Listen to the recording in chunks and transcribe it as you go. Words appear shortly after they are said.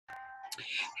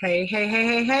Hey, hey, hey,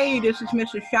 hey, hey, this is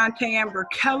Mrs. Shantae Amber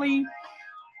Kelly,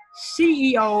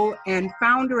 CEO and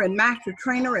founder and master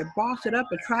trainer at Boss It Up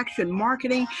Attraction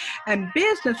Marketing and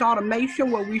Business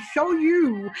Automation, where we show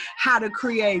you how to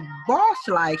create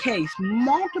boss-like, hey,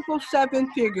 multiple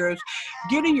seven figures,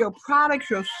 getting your products,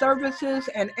 your services,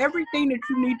 and everything that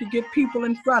you need to get people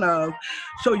in front of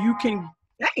so you can,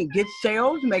 hey, get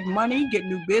sales, make money, get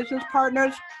new business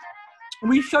partners.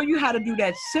 We show you how to do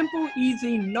that simple,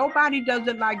 easy. Nobody does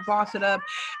it like Boss It Up.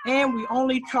 And we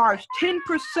only charge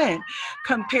 10%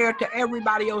 compared to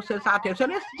everybody else that's out there. So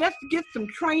let's get some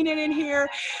training in here.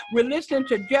 We're listening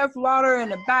to Jeff Lauder in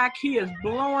the back. He is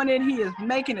blowing it. He is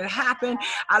making it happen.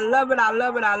 I love it. I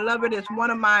love it. I love it. It's one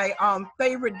of my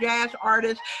favorite jazz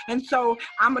artists. And so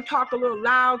I'm going to talk a little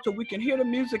loud so we can hear the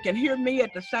music and hear me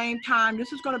at the same time.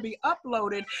 This is going to be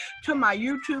uploaded to my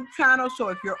YouTube channel. So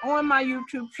if you're on my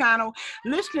YouTube channel,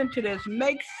 listening to this,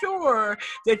 make sure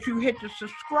that you hit the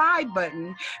subscribe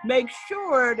button. Make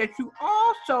sure that you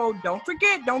also, don't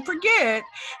forget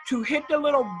to hit the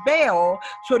little bell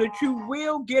so that you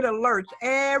will get alerts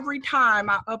every time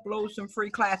I upload some free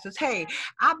classes. Hey,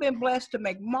 I've been blessed to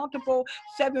make multiple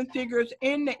seven figures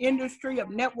in the industry of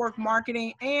network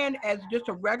marketing and as just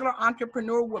a regular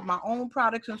entrepreneur with my own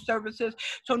products and services.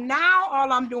 So now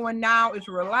all I'm doing now is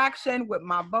relaxing with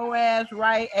my Boaz,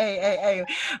 right? Hey,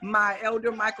 my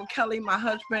elder Michael Kelly, my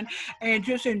husband, and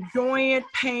just enjoying it,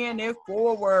 paying it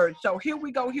forward. So here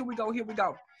we go.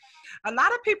 A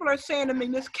lot of people are saying to me,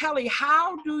 Miss Kelly,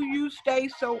 how do you stay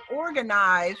so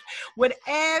organized with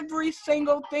every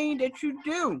single thing that you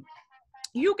do?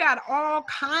 You got all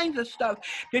kinds of stuff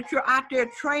that you're out there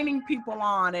training people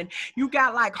on, and you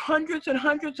got like hundreds and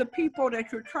hundreds of people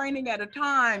that you're training at a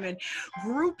time, and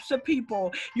groups of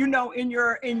people, you know, in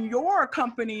your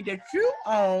company that you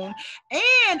own,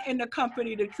 and in the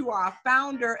company that you are a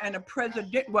founder and a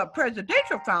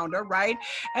presidential founder, right,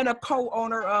 and a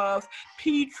co-owner of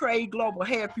P-Trade Global.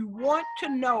 Hey, if you want to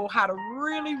know how to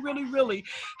really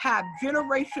have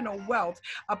generational wealth,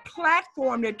 a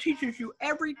platform that teaches you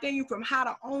everything from how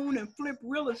to own and flip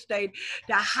real estate,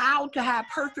 to how to have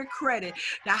perfect credit,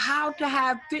 to how to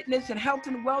have fitness and health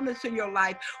and wellness in your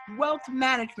life, wealth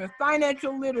management,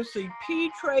 financial literacy.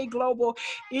 P-Trade Global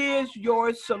is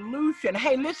your solution.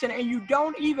 Hey, listen, and you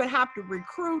don't even have to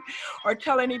recruit or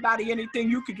tell anybody anything.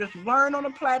 You can just learn on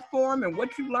a platform, and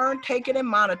what you learn, take it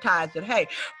and monetize it. Hey,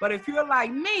 but if you're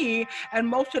like me and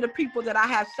most of the people that I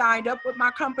have signed up with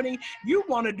my company, you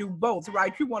want to do both,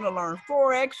 right? You want to learn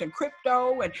Forex and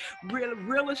crypto and real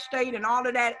estate and all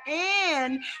of that,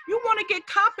 and you want to get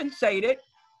compensated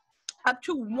up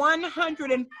to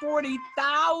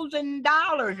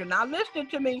 $140,000. And now listen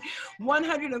to me,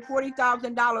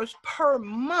 $140,000 per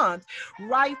month,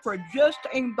 right, for just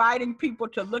inviting people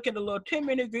to look at a little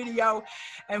 10-minute video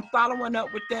and following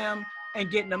up with them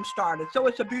and getting them started. So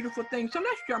it's a beautiful thing. So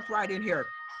let's jump right in here.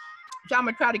 So I'm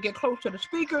going to try to get close to the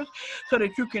speakers so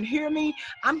that you can hear me.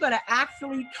 I'm going to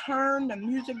actually turn the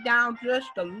music down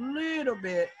just a little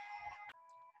bit.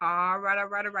 All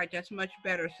right. That's much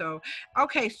better. So,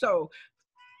 okay, so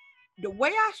the way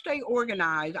I stay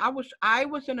organized, I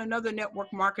was in another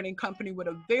network marketing company with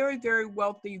a very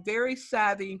wealthy, very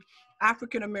savvy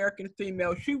African-American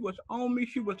female. She was on me.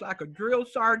 She was like a drill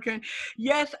sergeant.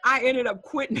 Yes, I ended up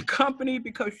quitting the company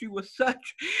because she was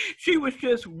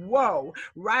just whoa,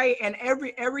 right? And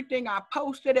everything I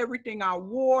posted, everything I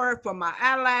wore, from my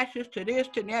eyelashes to this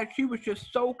to that, she was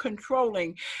just so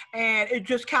controlling. And it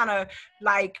just kind of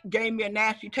like gave me a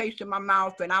nasty taste in my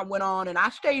mouth. And I went on and I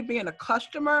stayed being a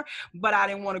customer, but I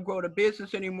didn't want to grow the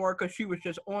business anymore because she was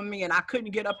just on me and I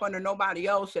couldn't get up under nobody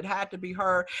else. It had to be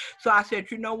her. So I said,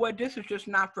 you know what? This is just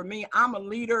not for me. I'm a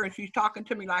leader and she's talking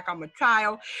to me like I'm a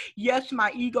child. Yes,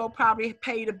 my ego probably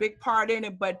played a big part in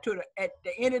it, but at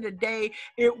the end of the day,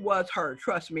 it was her.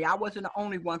 Trust me, I wasn't the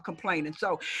only one complaining.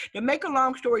 So to make a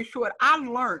long story short, I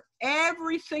learned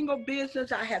every single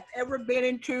business I have ever been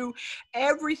into,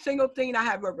 every single thing I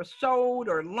have ever sold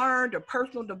or learned or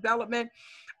personal development.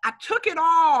 I took it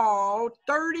all,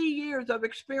 30 years of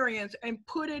experience, and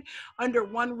put it under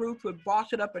one roof with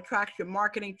Boss It Up Attraction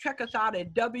Marketing. Check us out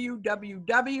at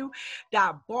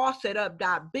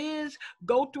www.bossitup.biz.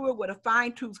 Go through it with a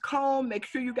fine-tooth comb. Make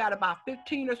sure you got about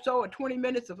 15 or so or 20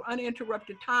 minutes of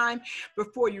uninterrupted time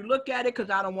before you look at it,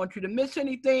 because I don't want you to miss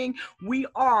anything. We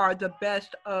are the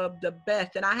best of of the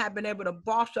best. And I have been able to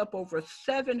boss up over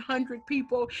 700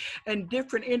 people in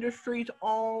different industries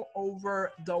all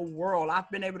over the world. I've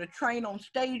been able to train on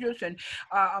stages, and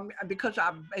because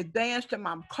I've advanced in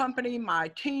my company, my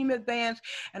team advanced,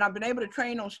 and I've been able to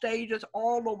train on stages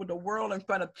all over the world in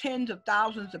front of tens of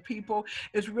thousands of people.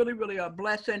 It's really, really a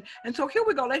blessing. And so here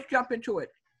we go. Let's jump into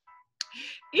it.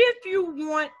 If you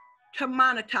want to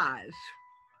monetize,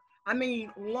 I mean,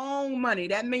 long money.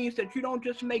 That means that you don't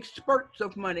just make spurts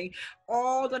of money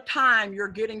all the time. You're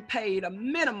getting paid a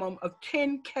minimum of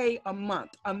 $10K a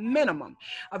month, a minimum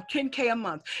of $10K a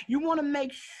month. You want to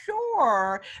make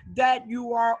sure that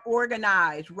you are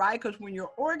organized, right? Because when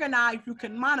you're organized, you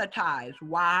can monetize.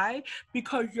 Why?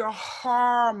 Because you're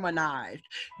harmonized.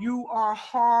 You are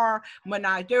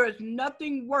harmonized. There is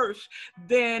nothing worse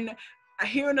than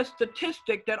hearing a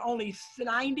statistic that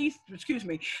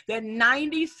that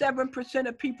 97%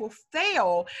 of people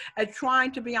fail at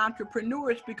trying to be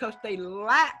entrepreneurs because they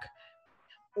lack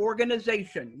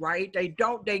organization, right?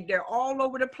 They're all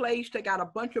over the place. They got a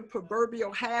bunch of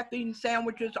proverbial half-eaten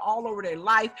sandwiches all over their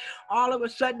life. All of a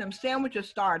sudden, them sandwiches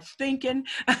start stinking.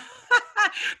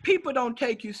 People don't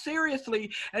take you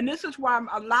seriously. And this is why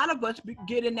a lot of us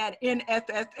get in that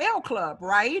NFFL club,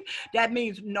 right? That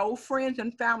means no friends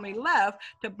and family left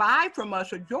to buy from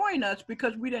us or join us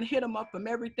because we didn't hit them up from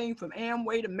everything from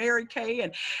Amway to Mary Kay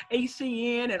and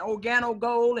ACN and Organo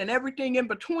Gold and everything in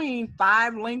between,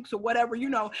 5 links or whatever,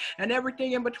 and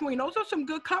everything in between. Those are some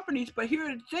good companies, but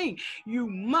here's the thing.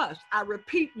 I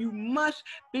repeat, you must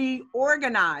be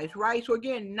organized, right? So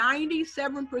again,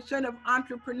 97% of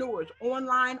entrepreneurs,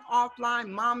 online, offline,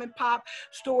 mom and pop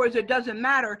stores, it doesn't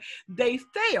matter, they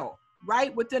fail.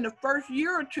 Right? Within the first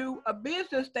year or two of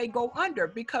business, they go under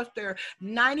because they're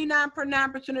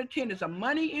 99.9% of the time is a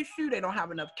money issue. They don't have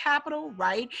enough capital,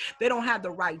 right? They don't have the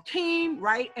right team,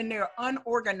 right? And they're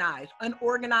unorganized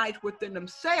within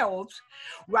themselves,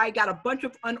 right? Got a bunch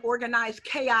of unorganized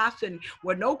chaos, and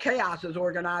well, no chaos is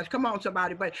organized. Come on,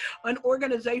 somebody, but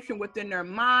unorganization within their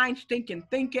minds, thinking,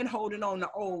 holding on to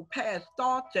old past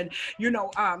thoughts, and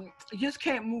just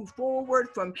can't move forward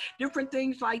from different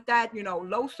things like that.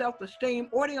 Low self-esteem,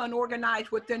 or they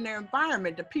unorganized within their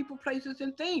environment, the people, places,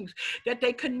 and things that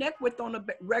they connect with on a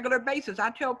regular basis. I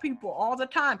tell people all the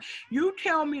time, you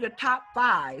tell me the top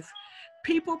 5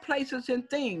 people, places, and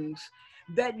things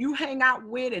that you hang out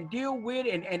with and deal with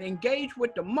and engage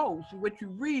with the most, what you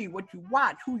read, what you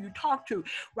watch, who you talk to,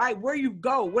 right? Where you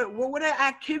go, what are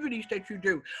activities that you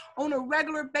do on a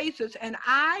regular basis. And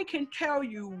I can tell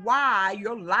you why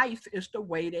your life is the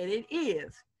way that it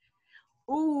is.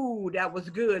 Ooh, that was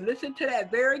good. Listen to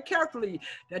that very carefully.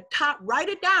 Write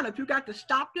it down. If you got to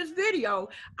stop this video,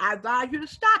 I advise you to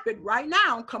stop it right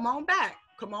now. Come on back,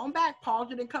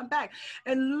 pause it and come back.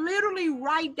 And literally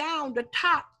write down the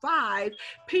top 5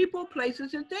 people,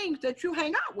 places, and things that you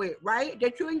hang out with, right?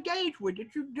 That you engage with,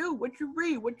 that you do, what you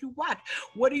read, what you watch.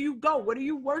 Where do you go? Where do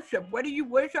you worship?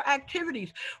 Where's your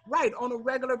activities, right? On a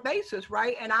regular basis,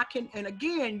 right? And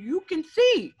again, you can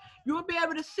see. You'll be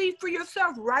able to see for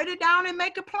yourself. Write it down and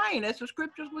make it plain. As the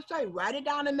scriptures would say, write it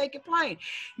down and make it plain.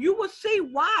 You will see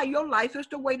why your life is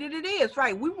the way that it is,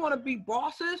 right? We want to be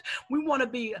bosses. We want to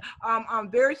be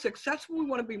very successful. We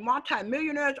want to be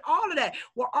multimillionaires, all of that.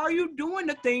 Well, are you doing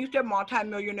the things that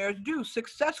multimillionaires do?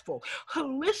 Successful,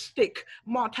 holistic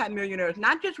multimillionaires,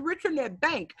 not just rich in their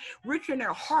bank, rich in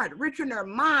their heart, rich in their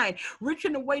mind, rich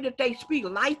in the way that they speak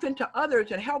life into others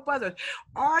and help others.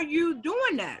 Are you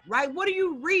doing that, right? What do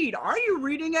you read? Are you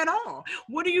reading at all?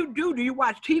 What do you do? Do you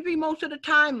watch TV most of the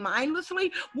time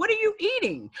mindlessly? What are you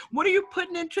eating? What are you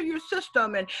putting into your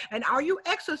system? And are you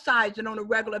exercising on a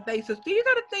regular basis? These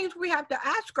are the things we have to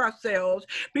ask ourselves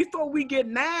before we get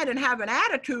mad and have an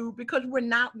attitude because we're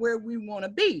not where we want to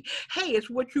be. Hey, it's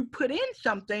what you put in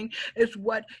something is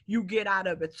what you get out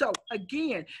of it. So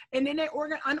again, and then they're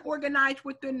unorganized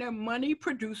within their money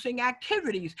producing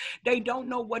activities. They don't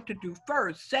know what to do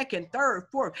first, second, third,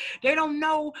 fourth. They don't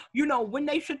know, when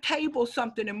they should table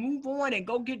something and move on and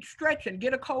go get stretch and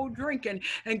get a cold drink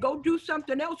and go do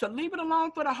something else or leave it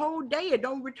alone for the whole day and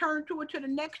don't return to it to the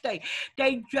next day.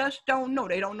 They just don't know.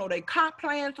 They don't know their comp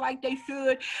plans like they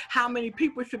should, how many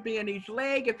people should be in each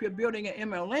leg if you're building an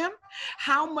MLM,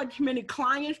 how many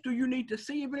clients do you need to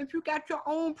see, even if you got your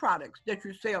own products that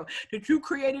you sell, that you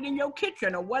created in your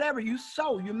kitchen or whatever, you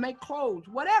sew, you make clothes,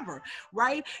 whatever,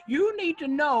 right? You need to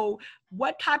know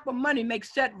what type of money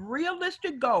makes set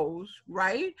realistic goals,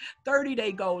 right?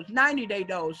 30-day goals, 90-day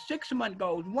goals, 6-month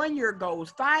goals, 1-year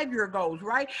goals, 5-year goals,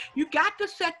 right? You got to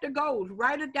set the goals,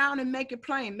 write it down and make it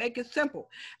plain, make it simple.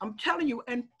 I'm telling you,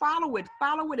 and follow it,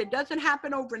 follow it. It doesn't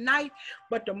happen overnight,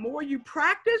 but the more you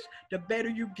practice, the better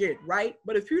you get, right?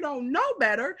 But if you don't know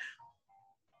better,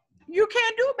 you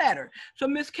can't do better. So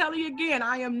Miss Kelly, again,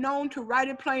 I am known to write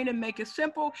it plain and make it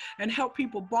simple and help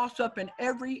people boss up in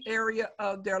every area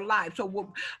of their life.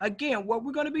 So again, what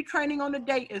we're going to be training on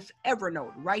today is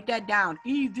EVERNOTE. Write that down.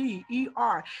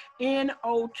 EVERNOTE,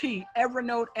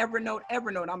 EVERNOTE, EVERNOTE,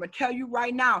 EVERNOTE. I'm going to tell you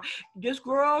right now, this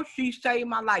girl, she saved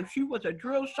my life. She was a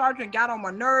drill sergeant, got on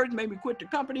my nerves, made me quit the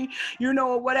company, you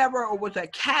know, or whatever, or was a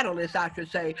catalyst, I should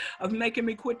say, of making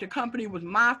me quit the company. Was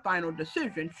my final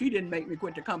decision. She didn't make me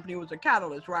quit the company. Was a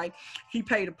catalyst, right? She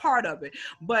played a part of it.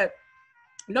 But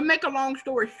to make a long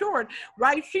story short,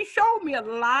 right, she showed me a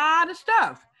lot of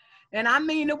stuff. And I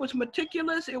mean, it was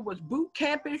meticulous. It was boot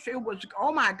campish. It was,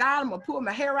 oh my God, I'm going to pull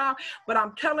my hair out. But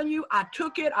I'm telling you, I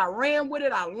took it, I ran with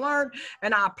it, I learned,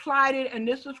 and I applied it. And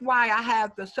this is why I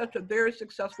have such a very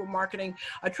successful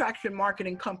attraction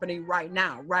marketing company right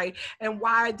now, right? And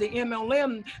why the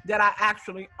MLM that I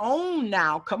actually own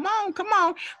now, come on,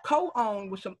 co-own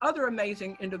with some other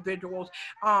amazing individuals,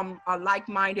 are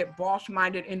like-minded,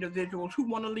 boss-minded individuals who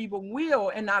want to leave a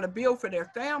will and not a bill for their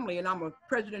family. And I'm a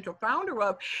presidential founder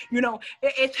of, you know,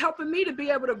 it's helping me to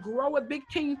be able to grow a big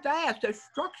team fast, that's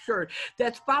structured,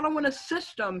 that's following a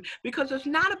system, because it's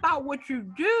not about what you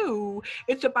do,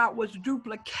 it's about what's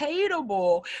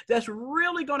duplicatable, that's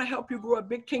really going to help you grow a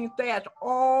big team fast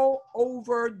all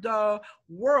over the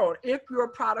world. If your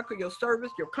product or your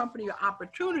service, your company, your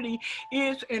opportunity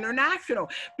is international,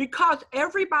 because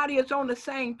everybody is on the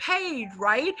same page,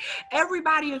 right?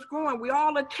 Everybody is growing. We're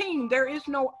all a team. There is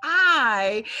no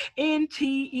I in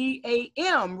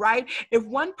TEAM, right? If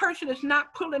one person is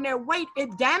not pulling their weight,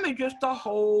 it damages the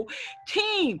whole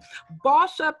team.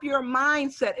 Boss up your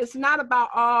mindset. It's not about,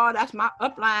 oh, that's my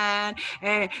upline,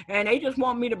 and they just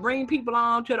want me to bring people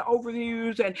on to the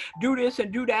overviews and do this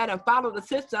and do that and follow the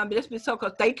system just because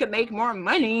they can make more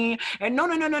money. And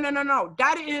no.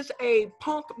 That is a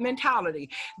punk mentality.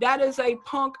 That is a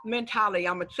punk mentality.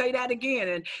 I'm going to say that again.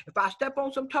 And if I step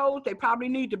on some toes, they probably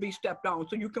need to be stepped on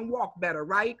so you can walk better,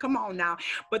 right? Come on now.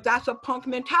 But that's a punk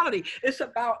mentality. It's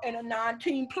about a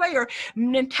non-team player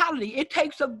mentality. It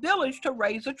takes a village to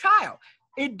raise a child.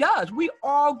 It does. We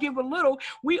all give a little.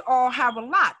 We all have a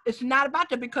lot. It's not about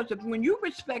that, because when you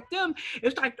respect them,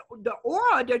 it's like the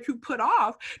aura that you put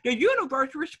off, the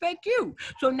universe respect you.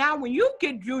 So now when you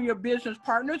get junior business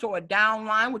partners or a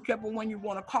downline, whichever one you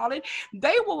want to call it,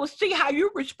 they will see how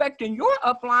you're respecting your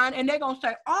upline, and they're going to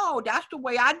say, oh, that's the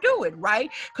way I do it, right?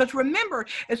 Because remember,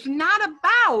 it's not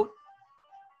about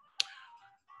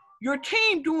your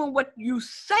team doing what you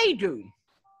say do.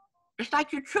 It's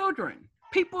like your children,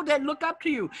 people that look up to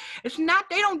you. It's not,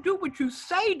 they don't do what you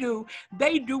say do,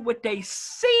 they do what they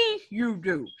see you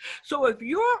do. So if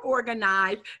you're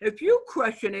organized, if you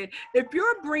crushing it, if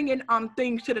you're bringing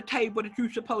things to the table that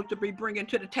you're supposed to be bringing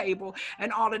to the table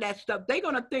and all of that stuff, they're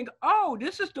going to think, oh,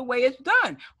 this is the way it's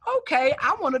done. Okay,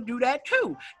 I want to do that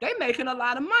too. They're making a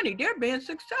lot of money. They're being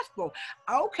successful.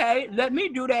 Okay, let me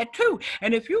do that too.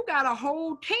 And if you got a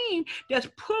whole team that's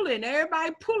pulling,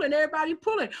 everybody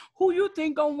pulling, who you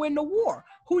think gonna win the war?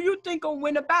 Who you think gonna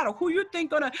win the battle? Who you think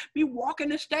gonna be walking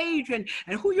the stage, and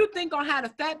who you think gonna have the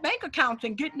fat bank accounts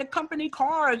and getting the company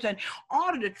cars and all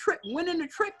of the winning the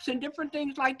trips and different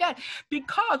things like that?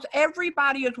 Because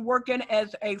everybody is working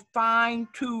as a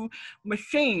fine-tuned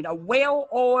machine, a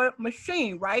well-oiled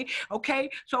machine, right? Okay,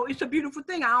 so it's a beautiful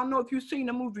thing. I don't know if you've seen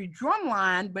the movie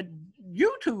Drumline, but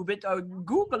YouTube it or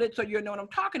Google it so you know what I'm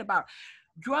talking about.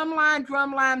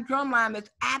 Drumline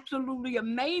is absolutely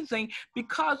amazing,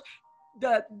 because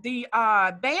the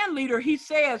band leader, he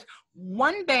says,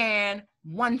 one band,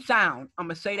 one sound. I'm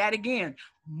going to say that again.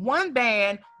 One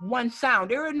band, one sound.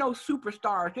 There are no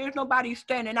superstars. There's nobody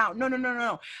standing out.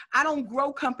 No. I don't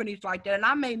grow companies like that. And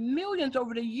I made millions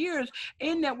over the years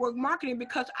in network marketing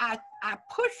because I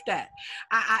pushed that.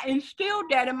 I instilled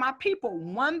that in my people.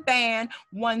 One band,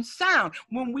 one sound.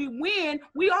 When we win,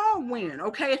 we all win.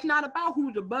 Okay. It's not about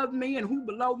who's above me and who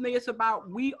below me. It's about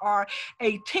we are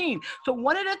a team. So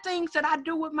one of the things that I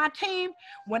do with my team,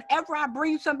 whenever I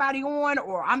bring somebody on,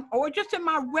 or just in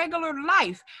my regular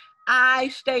life, I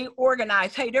stay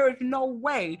organized. Hey, there is no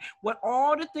way with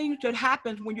all the things that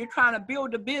happens when you're trying to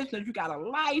build a business. You got a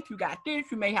life, you got this,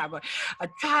 you may have a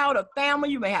child, a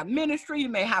family, you may have ministry, you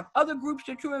may have other groups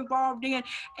that you're involved in,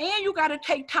 and you got to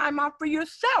take time out for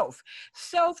yourself.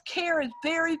 Self-care is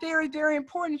very, very, very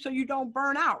important so you don't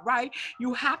burn out, right?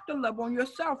 You have to love on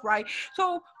yourself, right?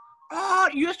 So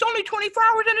it's only 24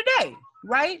 hours in a day,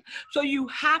 right? So you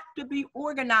have to be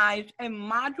organized and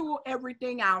module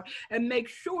everything out and make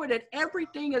sure that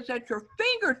everything is at your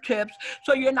fingertips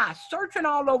so you're not searching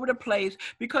all over the place,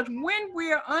 because when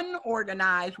we're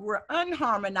unorganized, we're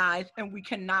unharmonized, and we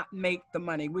cannot make the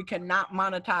money. We cannot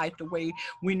monetize the way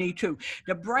we need to.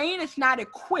 The brain is not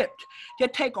equipped to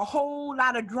take a whole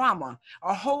lot of drama,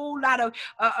 a whole lot of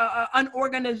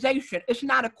unorganization. It's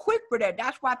not equipped for that.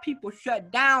 That's why people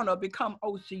shut down or become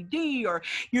OCD or,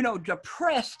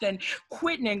 depressed and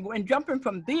quitting and jumping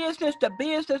from business to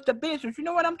business to business. You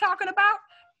know what I'm talking about?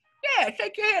 Yeah,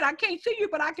 shake your head. I can't see you,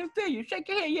 but I can feel you. Shake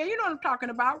your head. Yeah, you know what I'm talking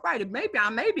about, right? I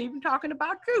may be even talking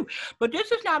about you. But this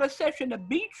is not a session to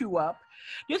beat you up.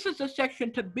 This is a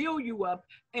section to build you up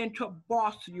and to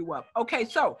boss you up. Okay,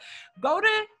 so go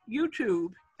to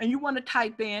YouTube and you want to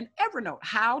type in EVERNOTE,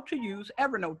 how to use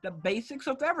EVERNOTE, the basics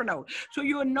of EVERNOTE. So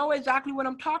you'll know exactly what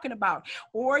I'm talking about.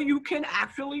 Or you can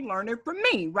actually learn it from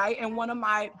me, right? In one of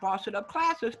my Boss It Up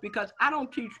classes, because I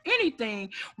don't teach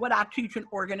anything without teaching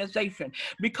organization.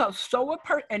 Because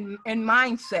and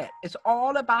mindset, it's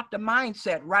all about the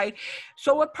mindset, right?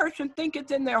 So a person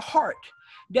thinketh in their heart,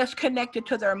 that's connected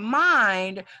to their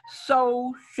mind,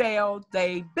 so shall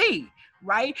they be,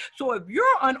 right? So if you're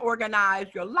unorganized,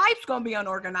 your life's going to be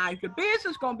unorganized, your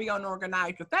business going to be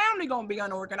unorganized, your family going to be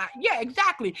unorganized. Yeah,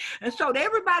 exactly. And so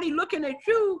everybody looking at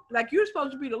you like you're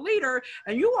supposed to be the leader,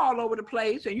 and you all over the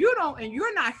place, and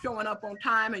you're not showing up on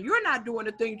time, and you're not doing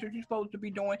the things that you're supposed to be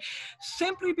doing,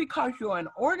 simply because you're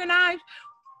unorganized.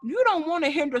 You don't want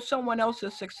to hinder someone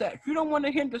else's success. You don't want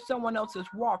to hinder someone else's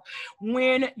walk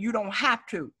when you don't have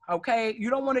to, okay?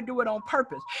 You don't want to do it on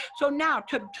purpose. So now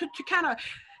to kind of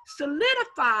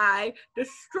solidify the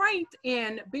strength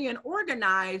in being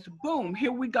organized, boom,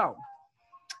 here we go.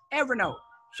 EVERNOTE.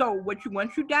 So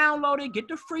once you download it, get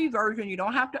the free version. You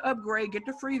don't have to upgrade, get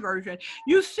the free version.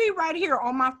 You see right here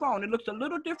on my phone, it looks a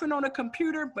little different on a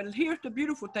computer, but here's the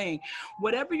beautiful thing.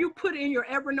 Whatever you put in your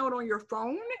EVERNOTE on your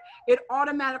phone, it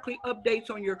automatically updates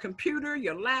on your computer,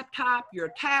 your laptop,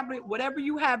 your tablet, whatever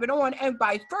you have it on, and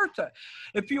vice versa.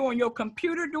 If you're on your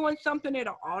computer doing something,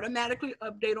 it'll automatically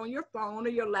update on your phone or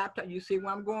your laptop. You see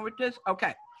where I'm going with this?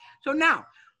 Okay. So now,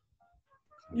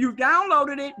 you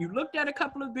downloaded it, you looked at a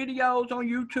couple of videos on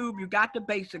YouTube, you got the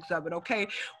basics of it, okay?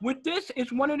 With this,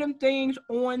 it's one of them things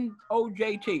on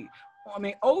OJT. I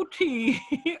mean, OT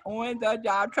on the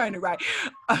job training, right?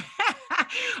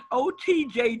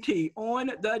 OTJT,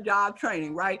 on the job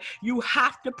training, right? You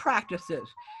have to practice this.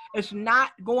 It's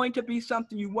not going to be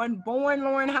something you weren't born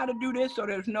learning how to do this, so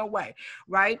there's no way,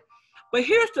 right? But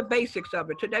here's the basics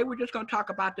of it. Today, we're just going to talk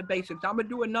about the basics. I'm going to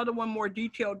do another one more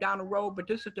detailed down the road, but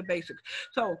this is the basics.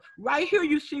 So right here,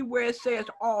 you see where it says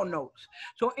all notes.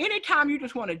 So anytime you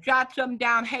just want to jot something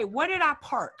down, hey, where did I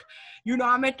park?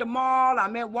 I'm at the mall,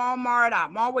 I'm at Walmart,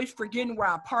 I'm always forgetting where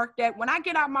I parked at. When I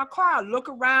get out my car, I look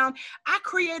around, I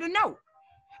create a note.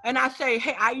 And I say,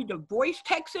 hey, I either voice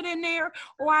text it in there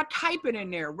or I type it in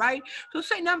there, right? So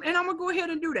say, and I'm going to go ahead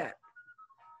and do that.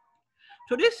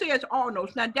 So this says all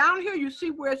notes. Now down here, you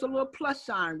see where it's a little plus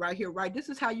sign right here, right? This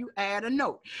is how you add a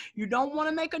note. You don't want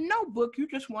to make a notebook. You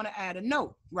just want to add a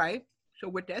note, right? So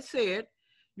with that said,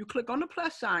 you click on the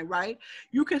plus sign, right?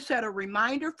 You can set a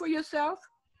reminder for yourself.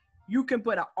 You can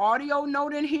put an audio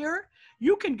note in here.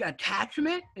 You can get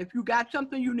attachment. If you got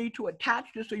something you need to attach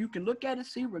this so you can look at it,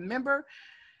 see, remember.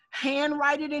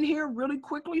 Handwrite it in here really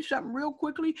quickly, something real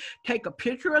quickly, take a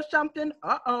picture of something,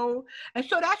 and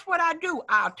so that's what I do.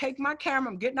 I'll take my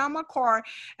camera, I'm getting out my car,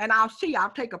 and I'll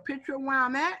take a picture of where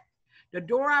I'm at, the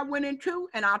door I went into,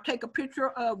 and I'll take a picture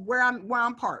of where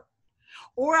I'm parked,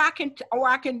 or I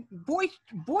can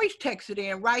voice text it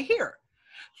in right here.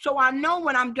 So I know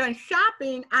when I'm done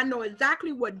shopping, I know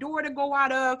exactly what door to go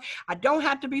out of. I don't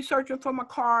have to be searching for my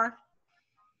car.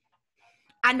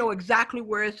 I know exactly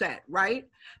where it's at, right?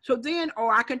 So then,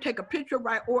 or I can take a picture,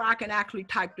 right? Or I can actually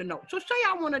type the note. So say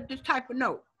I want to just type a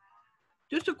note,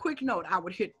 just a quick note. I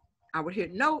would hit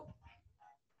note,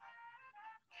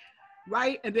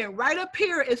 right? And then right up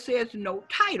here, it says note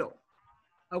title.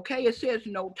 Okay, it says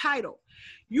note title.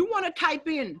 You want to type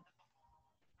in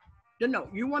the note.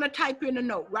 You want to type in the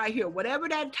note right here, whatever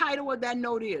that title of that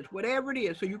note is, whatever it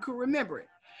is, so you can remember it.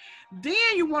 Then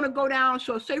you want to go down.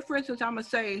 So say, for instance, I'm going to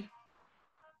say,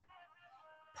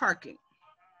 parking,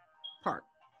 park.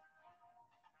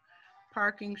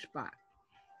 parking spot.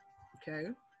 Okay.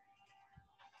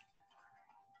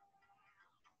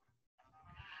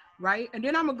 Right? And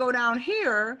then I'm gonna go down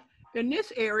here in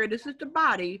this area. This is the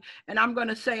body, and I'm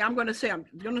gonna say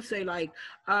like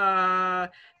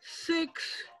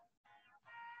 6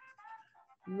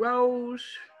 rows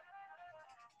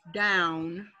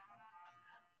down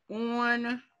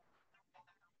on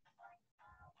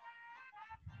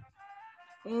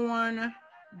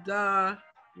the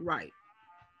right.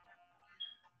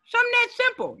 Something that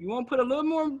simple. You want to put a little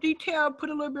more detail, put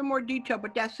a little bit more detail,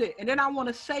 but that's it. And then I want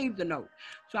to save the note.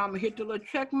 So I'm gonna hit the little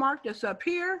check mark that's up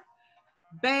here.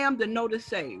 Bam, the note is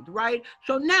saved, right?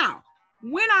 So now,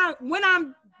 when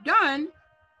I'm done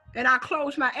and I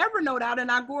close my EverNote out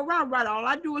and I go around, right, all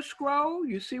I do is scroll.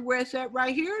 You see where it's at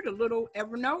right here, the little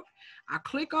EverNote. I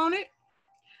click on it.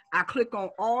 I click on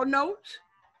all notes.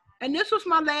 And this was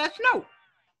my last note.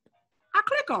 I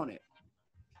click on it.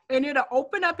 And it'll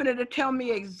open up and it'll tell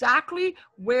me exactly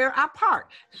where I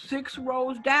park. 6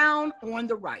 rows down on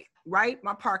the right, right?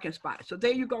 My parking spot. So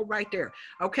there you go right there,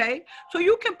 okay? So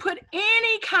you can put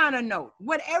any kind of note,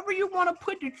 whatever you want to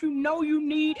put that you know you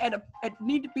need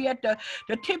need to be at the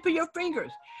tip of your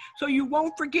fingers so you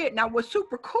won't forget. Now what's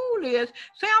super cool is,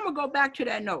 say I'm gonna go back to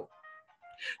that note.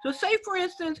 So say for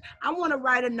instance, I want to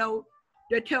write a note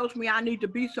that tells me I need to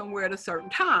be somewhere at a certain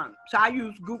time. So I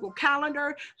use Google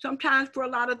Calendar sometimes for a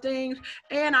lot of things,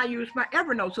 and I use my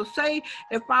EverNote. So say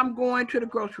if I'm going to the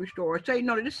grocery store,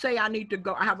 just say I need to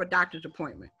go, I have a doctor's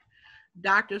appointment.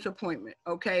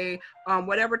 Okay?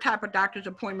 Whatever type of doctor's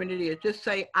appointment it is, just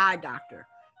say eye doctor.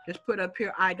 Just put up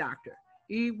here eye doctor.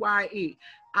 E-Y-E.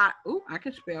 I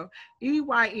can spell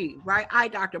E-Y-E, right? Eye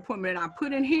doctor appointment. And I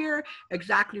put in here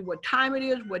exactly what time it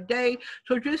is, what day.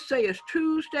 So just say it's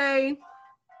Tuesday,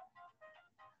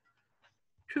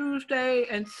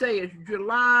 and say it's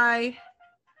July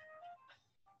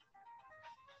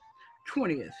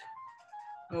 20th,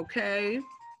 okay,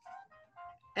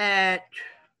 at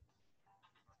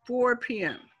 4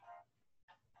 p.m.,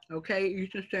 okay,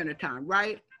 Eastern Standard Time,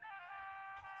 right?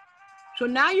 So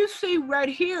now you see right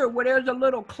here where there's a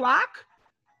little clock.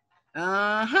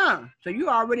 So you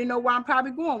already know where I'm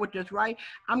probably going with this, right?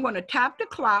 I'm going to tap the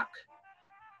clock,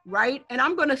 right? And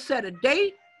I'm going to set a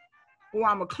date, or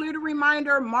I'm going to clear the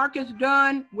reminder, mark it's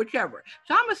done, whichever.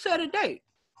 So I'm going to set a date.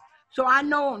 So I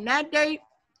know on that date,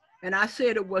 and I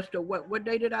said it was what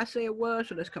day did I say it was?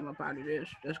 So let's come up out of this.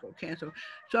 Let's go cancel.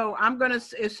 So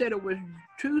it said it was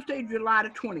Tuesday, July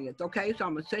the 20th. Okay, so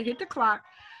I'm going to hit the clock,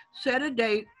 set a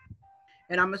date,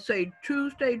 and I'm going to say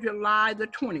Tuesday, July the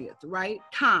 20th, right?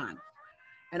 Time.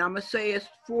 And I'm going to say it's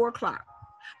 4 o'clock.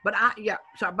 But I'm going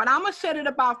to set it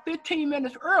about 15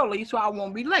 minutes early so I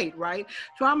won't be late, right?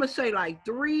 So I'm going to say like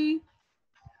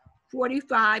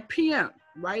 3:45 p.m.,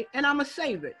 right? And I'm going to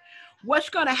save it. What's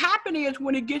going to happen is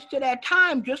when it gets to that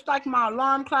time, just like my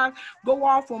alarm clock go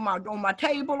off on my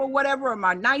table or whatever, or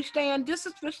my nightstand, this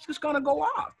is going to go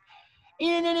off.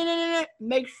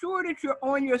 Make sure that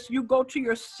you go to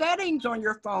your settings on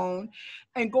your phone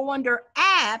and go under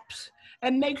apps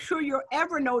and make sure your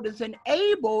EverNote is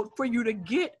enabled for you to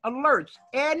get alerts.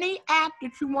 Any app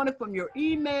that you want it, from your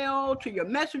email to your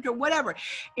messenger, whatever,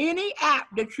 any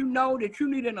app that you know that you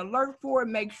need an alert for,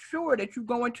 make sure that you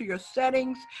go into your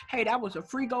settings. Hey, that was a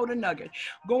free golden nugget.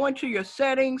 Go into your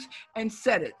settings and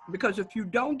set it, because if you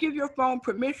don't give your phone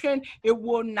permission, it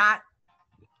will not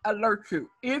alert you.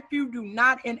 If you do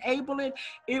not enable it,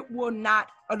 it will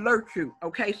not alert you.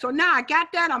 Okay, so now I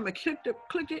got that. I'm gonna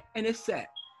click it and it's set.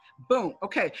 Boom.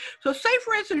 Okay, so say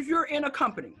for instance you're in a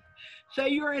company. Say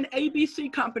you're an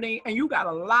ABC company and you got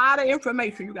a lot of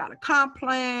information. You got a comp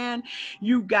plan,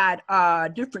 you got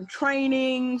different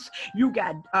trainings, you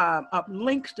got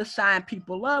links to sign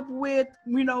people up with,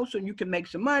 so you can make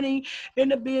some money in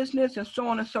the business and so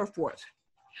on and so forth.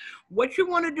 What you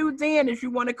want to do then is you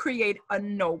want to create a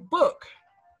notebook.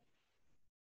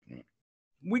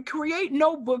 We create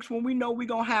notebooks when we know we're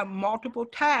going to have multiple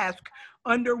tasks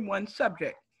under one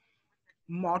subject.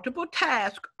 Multiple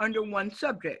tasks under one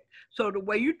subject. So the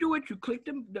way you do it, you click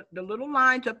the little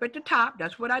lines up at the top.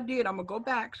 That's what I did. I'm going to go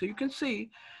back so you can see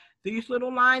these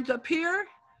little lines up here.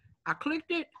 I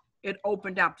clicked it. It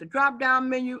opened up the drop-down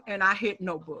menu and I hit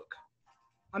notebook.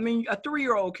 I mean, a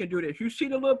 3-year-old can do this. You see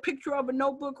the little picture of a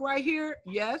notebook right here?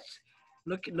 Yes.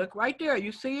 Look right there.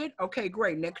 You see it? Okay,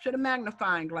 great. Next to the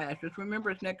magnifying glass. Just remember,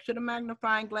 it's next to the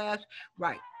magnifying glass.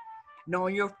 Right. Now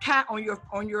on your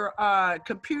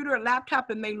computer,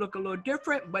 laptop, it may look a little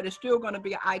different, but it's still going to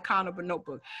be an icon of a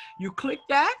notebook. You click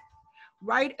that,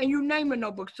 right, and you name a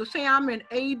notebook. So say I'm an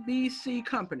ABC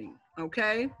company,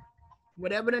 okay?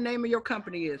 Whatever the name of your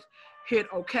company is, hit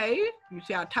OK. You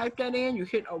see I typed that in, you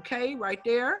hit OK right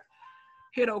there,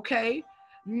 hit OK.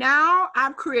 Now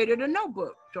I've created a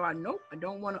notebook. So I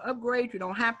don't want to upgrade, you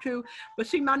don't have to, but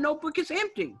see my notebook is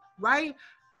empty, right?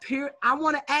 Here, I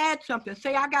want to add something.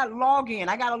 Say I got login,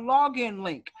 I got a login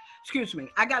link. Excuse me,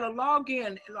 I got to log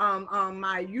in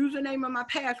my username and my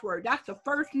password. That's the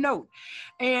first note.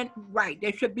 And right,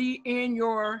 they should be in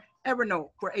your EVERNOTE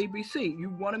for ABC. You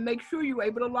want to make sure you're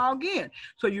able to log in.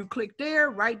 So you click there,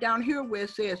 right down here where it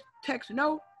says text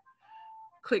note,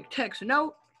 click text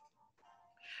note.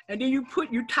 And then you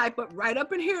type up right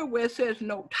up in here where it says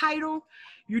note title,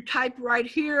 you type right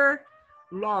here,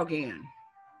 login,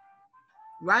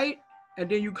 right? And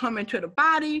then you come into the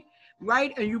body,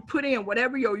 right? And you put in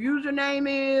whatever your username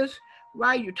is,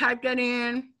 right? You type that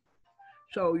in.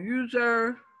 So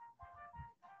user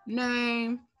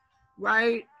name,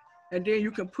 right? And then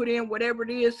you can put in whatever it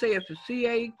is, say it's a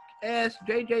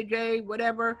CASJJJ,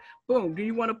 whatever, boom. Do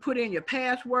you want to put in your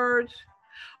passwords?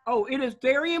 Oh, it is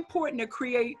very important to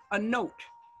create a note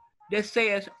that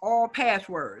says all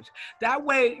passwords. That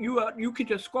way you can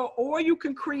just scroll, or you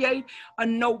can create a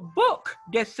notebook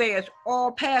that says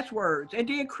all passwords and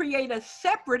then create a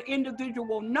separate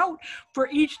individual note for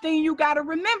each thing you got to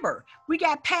remember. We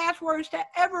got passwords to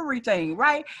everything,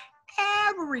 right?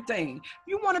 Everything.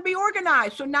 You want to be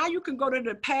organized. So now you can go to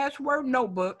the password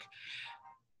notebook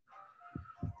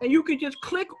and you can just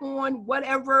click on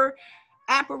whatever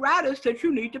apparatus that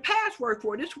you need the password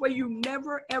for. This way you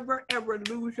never, ever, ever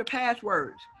lose your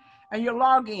passwords and your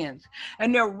logins.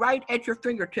 And they're right at your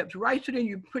fingertips, right? So then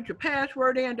you put your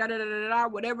password in,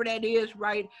 whatever that is,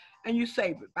 right? And you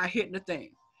save it by hitting the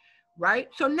thing, right?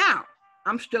 So now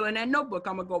I'm still in that notebook.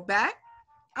 I'm gonna go back.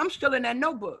 I'm still in that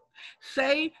notebook.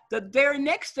 Say the very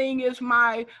next thing is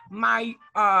my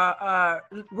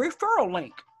referral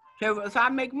link. So if I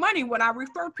make money when I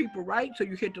refer people, right? So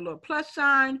you hit the little plus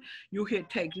sign, you hit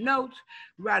take notes,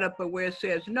 right up where it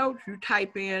says notes, you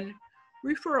type in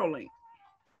referral link.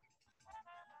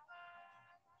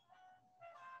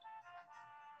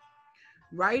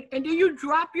 Right? And then you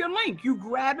drop your link. You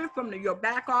grab it from your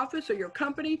back office or your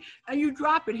company and you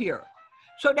drop it here.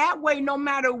 So that way, no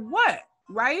matter what,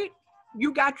 right?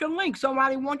 You got your link.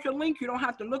 Somebody wants your link. You don't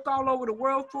have to look all over the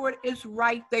world for it. It's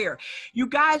right there. You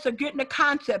guys are getting the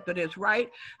concept of this,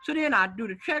 right? So then I do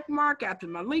the check mark after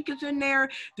my link is in there.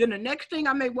 Then the next thing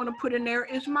I may want to put in there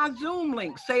is my Zoom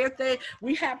link. Say if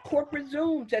we have corporate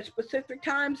Zooms at specific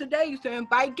times of days to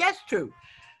invite guests to,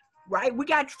 right? We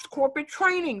got corporate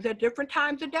trainings at different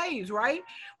times of days, right?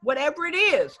 Whatever it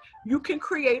is, you can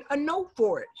create a note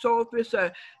for it. So if it's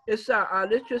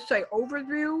let's just say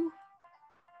overview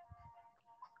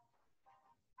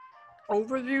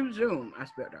Zoom. I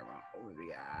spelled that wrong.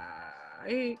 Overview,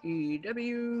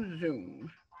 AEW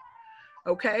Zoom.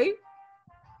 Okay.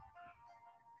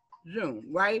 Zoom,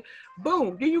 right?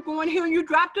 Boom. Then you go in here and you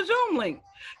drop the Zoom link.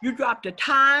 You drop the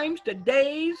times, the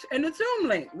days, and the Zoom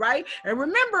link, right? And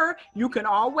remember, you can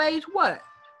always what?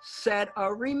 Set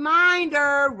a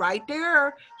reminder right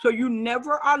there so you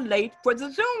never are late for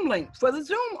the Zoom links, for the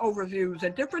Zoom overviews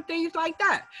and different things like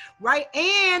that, right?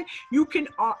 And you can,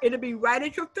 it'll be right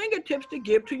at your fingertips to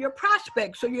give to your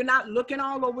prospects so you're not looking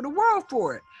all over the world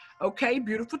for it. Okay,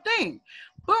 beautiful thing.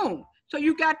 Boom. So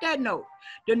you got that note.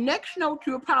 The next note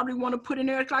you'll probably want to put in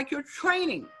there is like your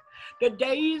training, the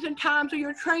days and times of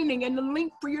your training and the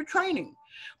link for your training.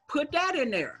 Put that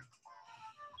in there.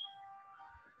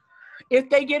 If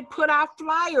they get put out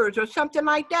flyers or something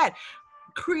like that,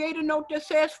 create a note that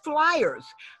says flyers.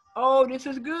 Oh, this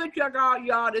is good,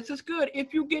 y'all. This is good.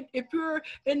 If you're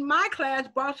in my class,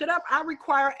 Boss It Up, I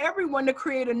require everyone to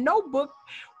create a notebook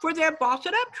for their Boss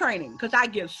It Up training because I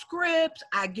give scripts,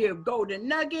 I give golden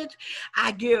nuggets,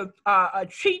 I give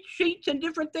cheat sheets and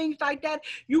different things like that.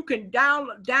 You can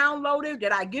download it,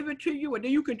 that I give it to you, and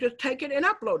then you can just take it and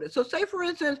upload it. So say, for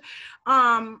instance,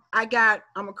 I'm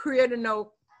gonna create a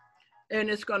note, and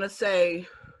it's gonna say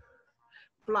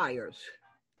flyers,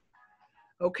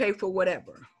 okay, for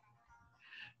whatever.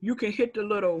 You can hit the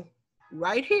little,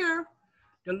 right here,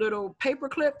 the little paper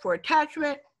clip for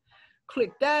attachment,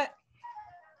 click that,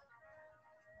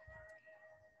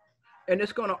 and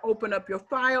it's gonna open up your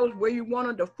files where you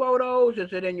wanted the photos.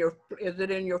 Is it in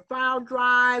your file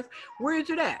drive? Where is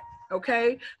it at,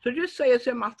 okay? So just say it's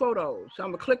in my photos. So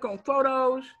I'm gonna click on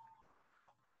photos.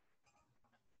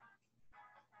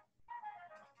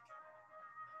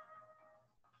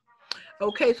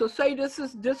 Okay, so say this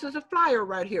is a flyer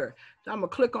right here. So I'm gonna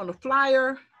click on the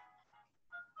flyer.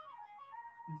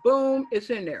 Boom,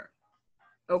 it's in there.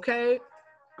 Okay,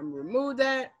 I'm gonna remove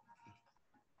that.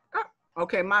 Oh,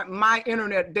 Okay, my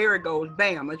internet, there it goes,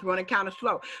 bam, it's running kind of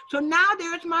slow. So now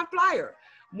there's my flyer.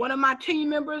 One of my team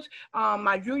members,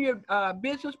 my junior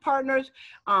business partners,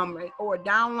 or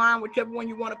downline, whichever one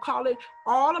you want to call it,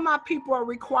 all of my people are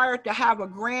required to have a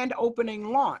grand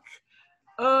opening launch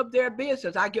of their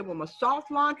business. I give them a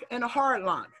soft launch and a hard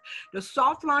launch. The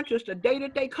soft launch is the day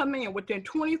that they come in. Within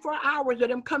 24 hours of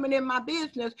them coming in my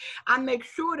business, I make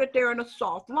sure that they're in a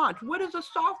soft launch. What is a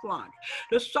soft launch?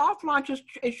 The soft launch is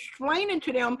explaining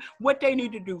to them what they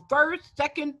need to do first,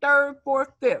 second, third, fourth,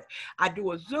 fifth. I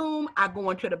do a Zoom. I go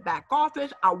into the back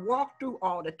office. I walk through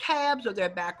all the tabs of their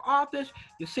back office.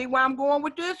 You see where I'm going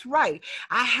with this? Right.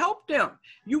 I help them.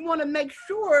 You want to make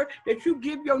sure that you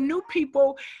give your new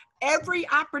people every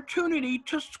opportunity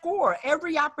to score,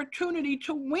 every opportunity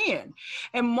to win.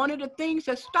 And one of the things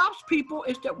that stops people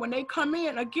is that when they come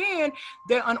in, again,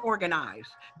 they're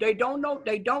unorganized. They don't know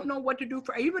what to do.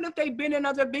 For even if they've been in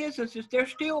other businesses, they're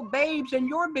still babes in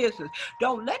your business.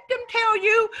 Don't let them tell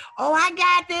you, oh, I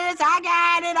got this, I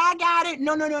got it.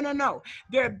 No.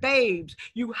 They're babes.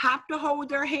 You have to hold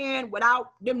their hand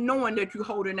without them knowing that you're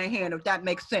holding their hand, if that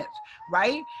makes sense,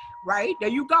 right? Right, there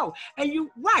you go. And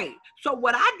right. So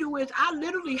what I do is I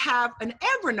literally have an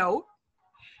EVERNOte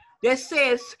that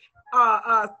says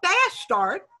fast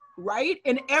start, right?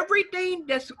 And everything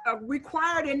that's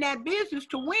required in that business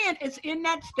to win is in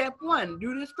that step one.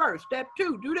 Do this first. Step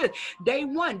two, do this. Day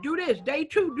one, do this. Day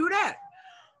two, do that.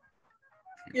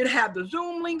 It have the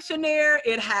Zoom links in there.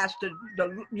 It has the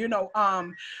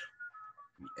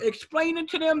explaining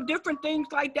to them different things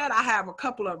like that. I have a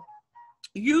couple of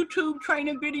YouTube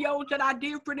training videos that I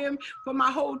did for them, for my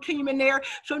whole team in there.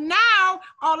 So now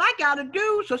all I got to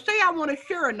do, so say I want to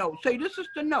share a note, say this is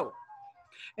the note.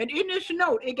 And in this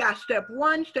note, it got step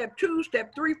one, step two,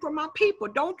 step three for my people.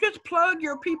 Don't just plug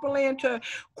your people into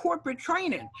corporate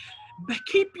training. But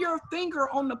keep your finger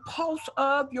on the pulse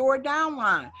of your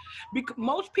downline. Because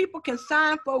most people can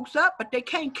sign folks up, but they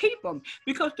can't keep them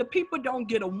because the people don't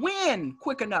get a win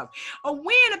quick enough. A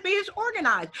win is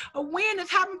organized. A win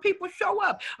is having people show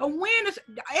up. A win is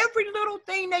every little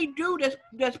thing they do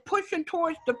that's pushing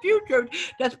towards the future,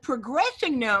 that's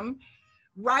progressing them,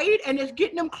 right? And it's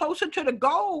getting them closer to the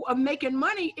goal of making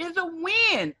money is a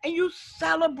win. And you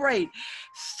celebrate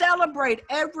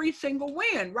every single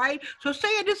win, right? So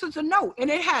say this is a note and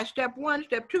it has step one,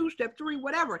 step two, step three,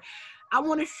 whatever. I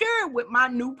want to share it with my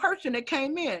new person that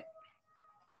came in.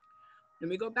 Let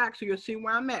me go back so you'll see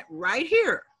where I'm at. Right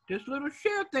here, this little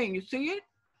share thing, you see it?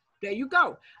 There you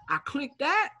go. I click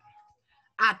that.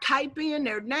 I type in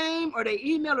their name or their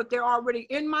email if they're already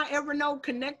in my EVERNOte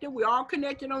connected. We're all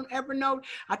connected on EVERNOte.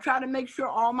 I try to make sure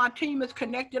all my team is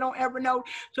connected on EVERNOte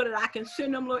so that I can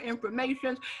send them little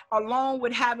information along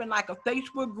with having like a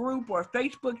Facebook group or a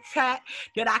Facebook chat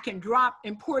that I can drop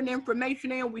important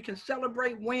information in. We can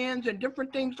celebrate wins and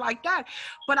different things like that.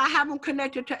 But I have them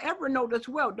connected to EVERNOte as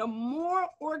well. The more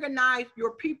organized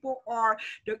your people are,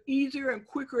 the easier and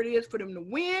quicker it is for them to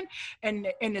win. And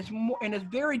it's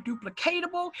very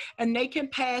duplicatable. And they can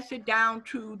pass it down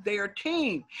to their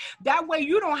team. That way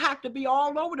you don't have to be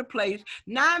all over the place.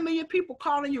 9 million people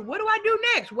calling you. What do I do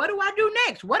next? What do I do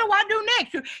next? What do I do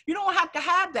next? You don't have to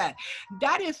have that.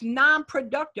 That is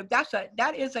non-productive.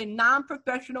 That is a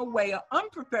non-professional way, an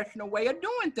unprofessional way of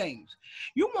doing things.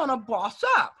 You want to boss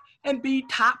up and be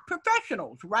top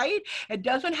professionals, right? It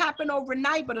doesn't happen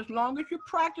overnight, but as long as you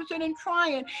practice it and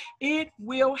trying, it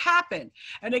will happen.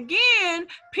 And again,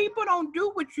 people don't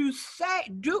do what you say,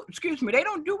 they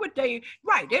don't do what they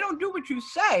don't do what you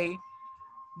say,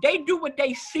 they do what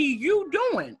they see you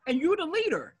doing, and you the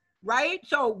leader, right?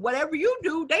 So whatever you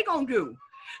do, they gonna do.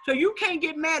 So you can't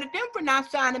get mad at them for not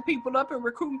signing people up and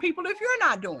recruiting people if you're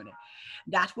not doing it.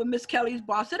 That's what Miss Kelly's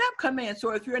Boss It Up come in. So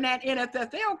if you're in that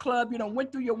NFFL club,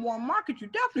 went through your warm market, you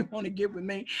definitely want to get with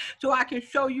me so I can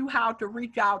show you how to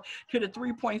reach out to the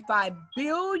 3.5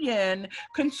 billion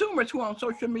consumers who are on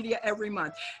social media every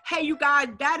month. Hey, you guys,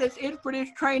 that is it for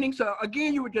this training. So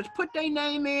again, you would just put their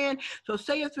name in. So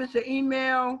say if it's an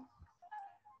email,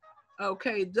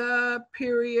 okay,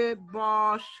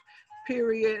 the_boss_lady_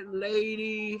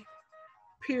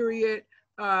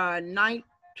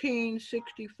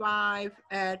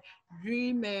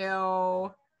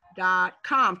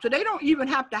 1965@gmail.com. So they don't even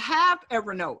have to have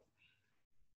EVERNOte,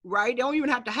 right? They don't even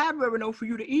have to have EVERNOte for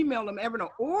you to email them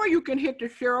EVERNOte. Or you can hit the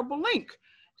shareable link.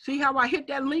 See how I hit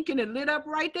that link and it lit up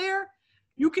right there?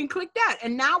 You can click that.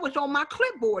 And now it's on my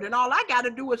clipboard. And all I got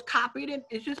to do is copy it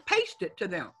and just paste it to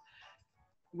them.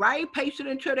 Right? Paste it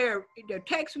into their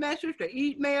text message, their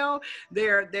email,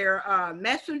 their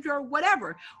messenger,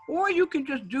 whatever. Or you can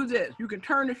just do this. You can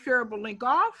turn the shareable link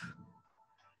off.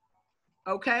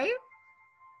 Okay.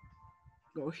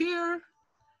 Go here,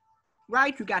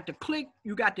 right? You got to click,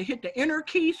 you got to hit the enter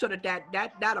key so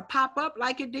that'll pop up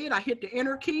like it did. I hit the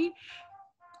enter key,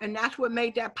 and that's what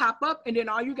made that pop up. And then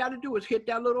all you got to do is hit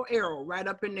that little arrow right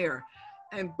up in there,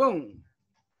 and boom,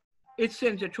 it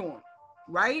sends it to them,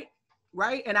 right?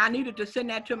 Right. And I needed to send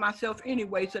that to myself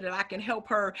anyway so that I can help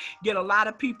her get a lot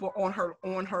of people on her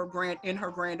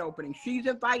grand opening. She's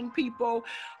inviting people,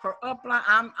 her upline,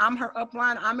 I'm her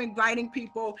upline, I'm inviting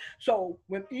people. So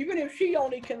even if she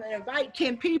only can invite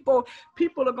 10 people,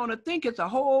 people are gonna think it's a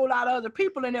whole lot of other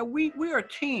people, and that we're a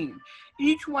team.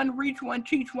 Each one reach one,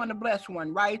 teach one, to bless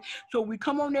one, right? So we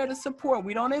come on there to support.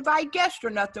 We don't invite guests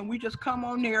or nothing. We just come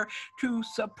on there to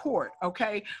support,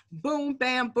 okay? Boom,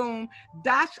 bam, boom.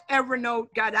 That's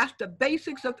EVERNOTE, guys. That's the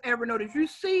basics of EVERNOTE. As you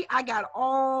see, I got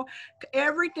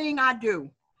everything I do.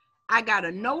 I got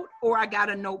a note or I got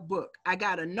a notebook. I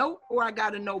got a note or I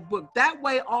got a notebook. That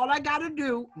way, all I got to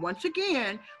do, once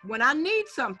again, when I need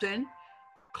something,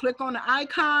 click on the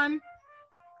icon,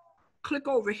 click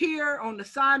over here on the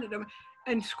side of them,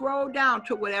 and scroll down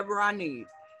to whatever I need.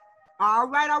 All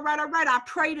right, all right, all right. I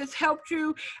pray this helped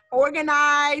you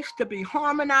organize to be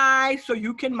harmonized so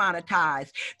you can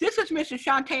monetize. This is Mrs.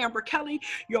 Shantae Amber Kelly,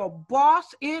 your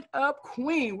boss it up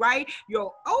queen, right?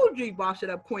 Your OG boss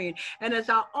it up queen. And as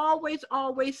I always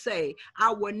say,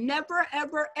 I will never,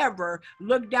 ever, ever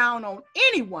look down on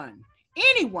anyone,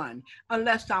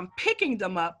 unless I'm picking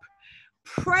them up,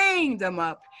 praying them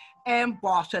up, and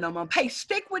bossing them up. Hey,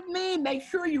 stick with me. Make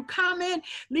sure you comment.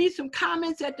 Leave some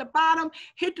comments at the bottom.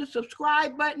 Hit the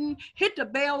subscribe button. Hit the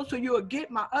bell so you'll get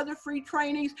my other free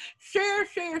trainings. Share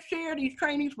these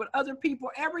trainings with other people.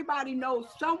 Everybody knows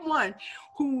someone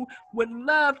who would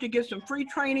love to get some free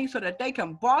training so that they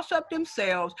can boss up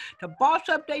themselves, to boss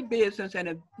up their business,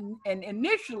 and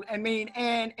initially,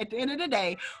 and at the end of the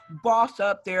day, boss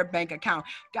up their bank account.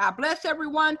 God bless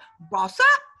everyone. Boss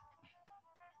up.